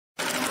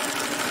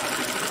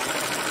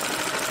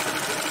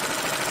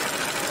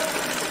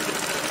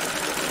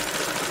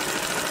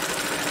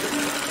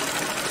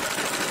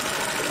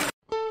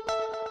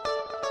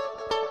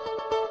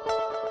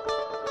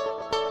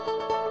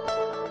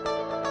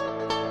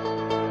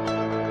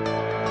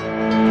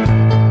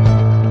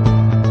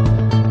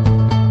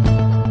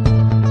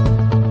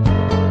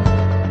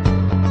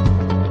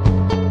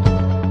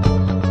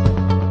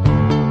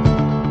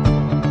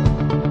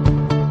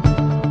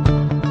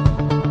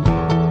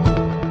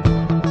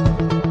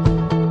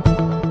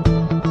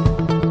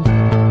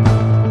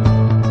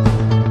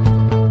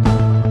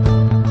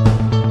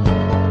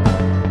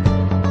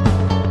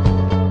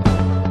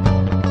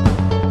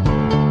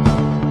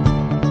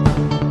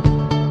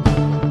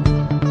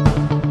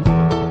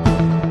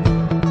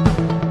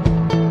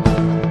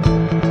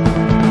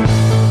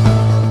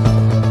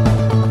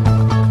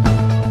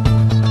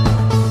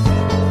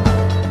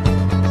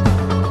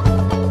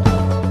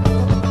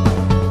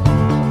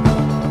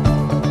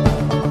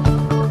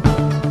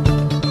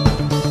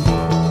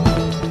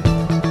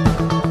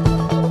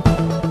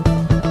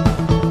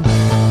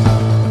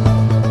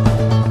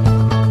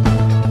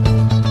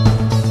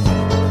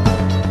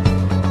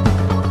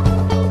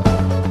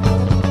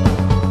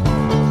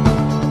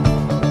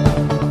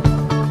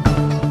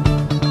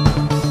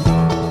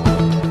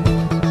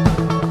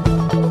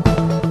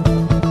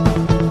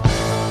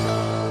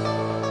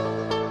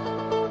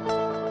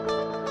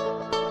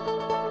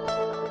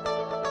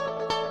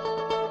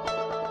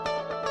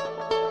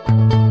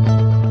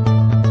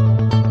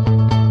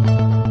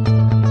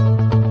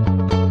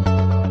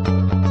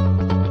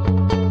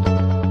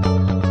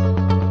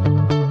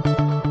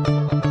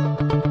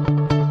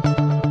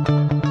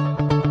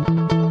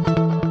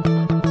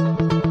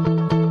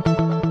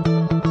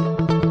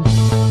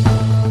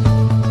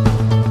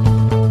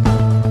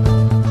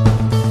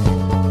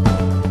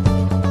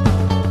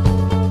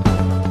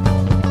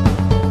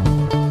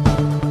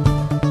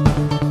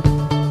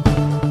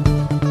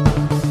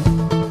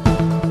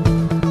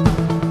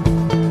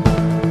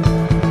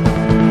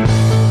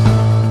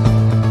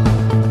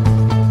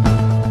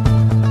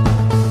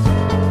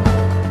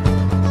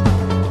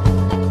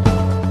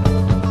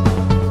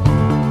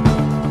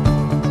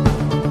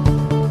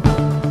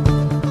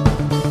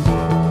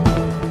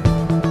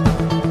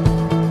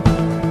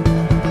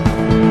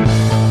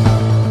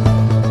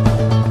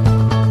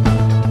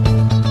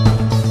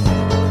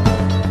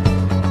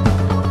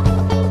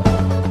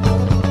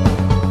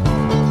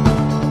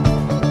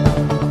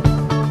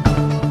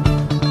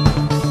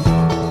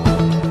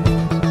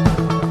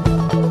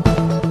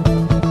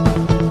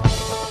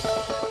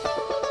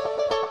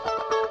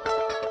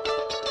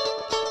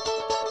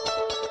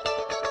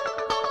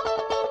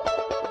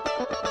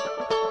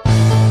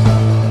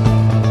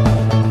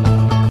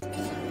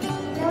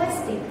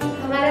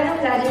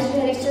राजेश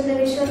हरिश्चंद्र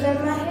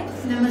विश्वकर्मा है।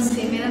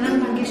 नमस्ते, मेरा नाम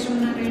भाग्यश्री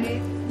रेड्डी।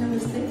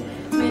 नमस्ते,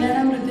 मेरा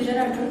नाम ऋतुजा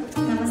राठौर।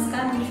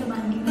 नमस्कार, मैं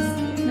शुभांगी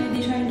मस्ती। मैं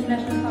दिशा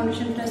इंटरनेशनल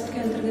फाउंडेशन ट्रस्ट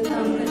के अंतर्गत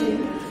काम कर रही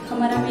हूँ।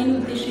 हमारा मेन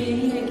उद्देश्य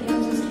यही है कि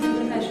हम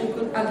सस्टेनेबल फैशन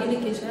को आगे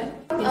लेके जाए।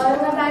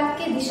 औरंगाबाद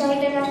के दिशा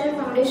इंटरनेशनल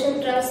फाउंडेशन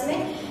ट्रस्ट में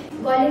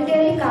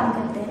वॉलंटियरली काम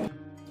करते हैं।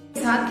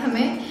 साथ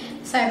हमें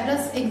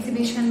साइप्रस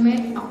एग्जीबिशन में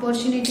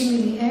अपॉर्चुनिटी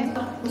मिली है,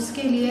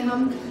 उसके लिए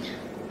हम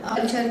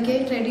कल्चर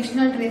के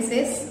ट्रेडिशनल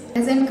ड्रेसेस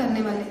प्रेजेंट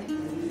करने वाले हैं।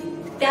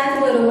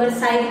 त्याचबरोबर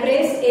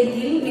सायप्रेस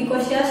येथील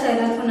निकोशिया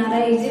शहरात होणाऱ्या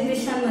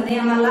एक्झिबिशन मध्ये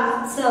आम्हाला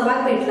सहभाग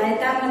भेटलाय।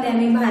 त्यामध्ये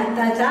आम्ही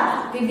भारताच्या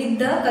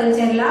विविध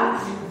कल्चरला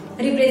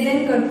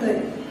रिप्रेझेंट करतोय।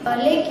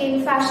 लेकिन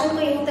फैशन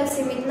को यहीं तक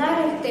सीमित न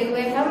रखते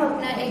हुए हम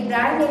अपना एक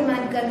ब्रांड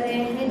निर्माण कर रहे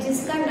हैं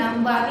जिसका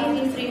नाम वावी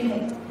रिफ्रेंड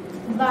है।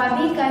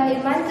 वावी का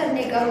निर्माण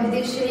करने का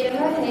उद्देश्य यह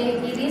है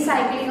कि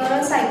रिसाइकलिंग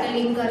और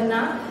साइकिलिंग करना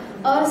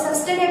और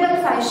सस्टेनेबल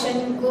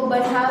फैशन को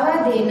बढ़ावा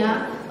देना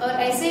और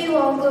ऐसे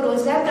युवाओं को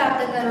रोजगार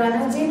प्राप्त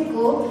करवाना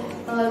जिनको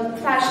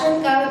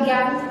फैशन का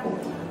ज्ञान हो।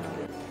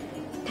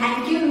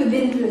 Thank you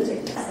विबिन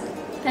project.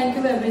 Thank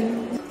you वेबिन।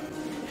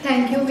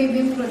 Thank you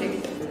विबिन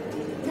project.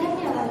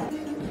 धन्यवाद।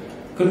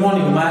 Good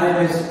morning, my name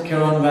is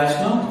Kiran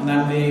Vaishnav and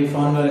I'm the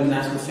founder and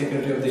national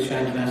secretary of the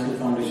International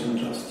Foundation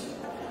Trust.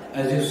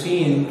 As you've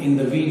seen in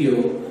the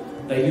video,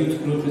 the youth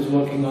group is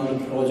working on the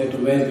project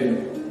WEBEN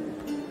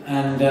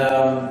and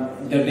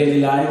their daily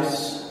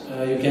lives.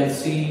 You can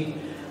see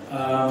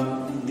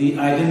the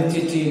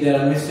identity they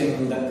are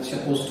missing that's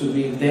supposed to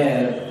be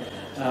there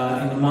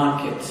in the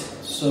market.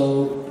 So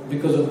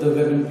because of the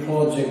WEBEN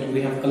project,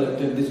 we have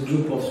collected this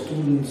group of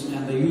students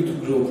and the youth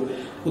group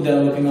who they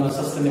are working on a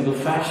sustainable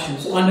fashion.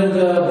 So under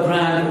the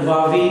brand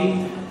Vavi,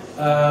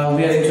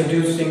 we are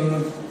introducing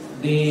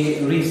the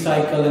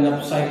recycle and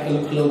upcycle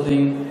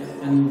clothing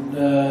and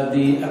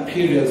the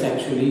apparels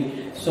actually.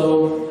 So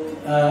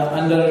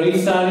under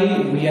Resari,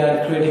 we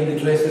are creating the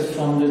dresses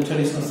from the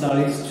traditional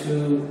saris to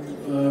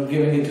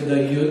giving it to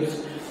the youth.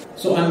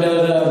 So under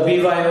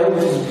BYO,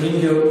 which is Bring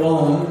Your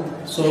Own,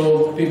 so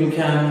people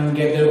can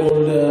get their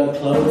old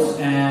clothes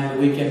and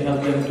we can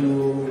help them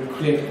to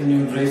create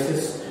new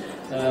dresses,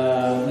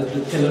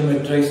 the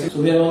tailor-made dresses.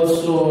 So we are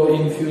also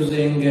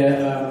infusing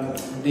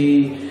the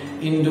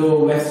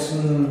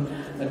Indo-Western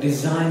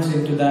designs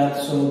into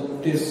that. So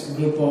this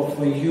group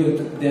of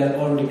youth, they are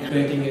already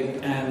creating it,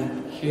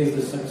 and here's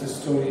the success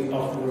story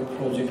of our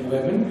project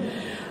WEBEN.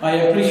 I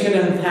appreciate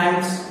and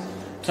thanks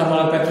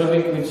Tamara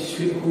Petrovic,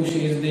 who she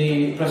is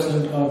the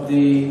president of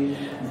the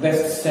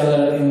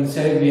bestseller in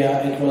Serbia.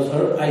 It was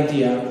her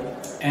idea,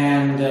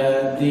 and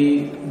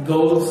the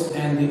goals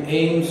and the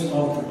aims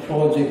of the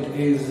project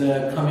is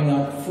coming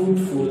up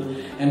fruitful,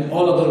 and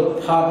all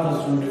other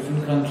partners from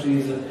different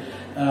countries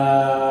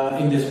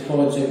in this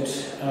project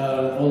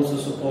are also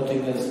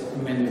supporting us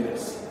in many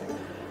ways.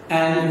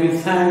 And we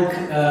thank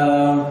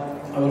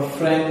our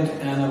friend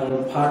and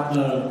our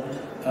partner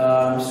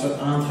Mr.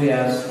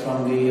 Andreas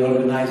from the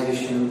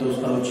organization Those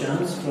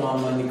Chance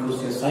from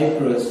Nicosia,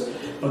 Cyprus,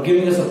 for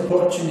giving us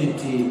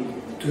opportunity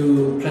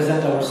to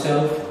present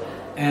ourselves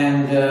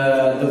and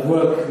the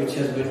work which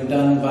has been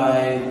done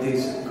by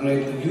this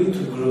great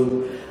youth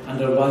group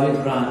under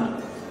Vavi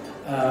brand.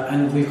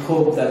 And we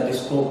hope that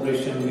this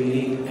cooperation will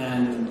lead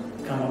and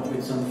come up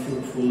with some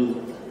fruitful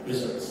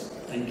results.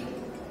 Thank you.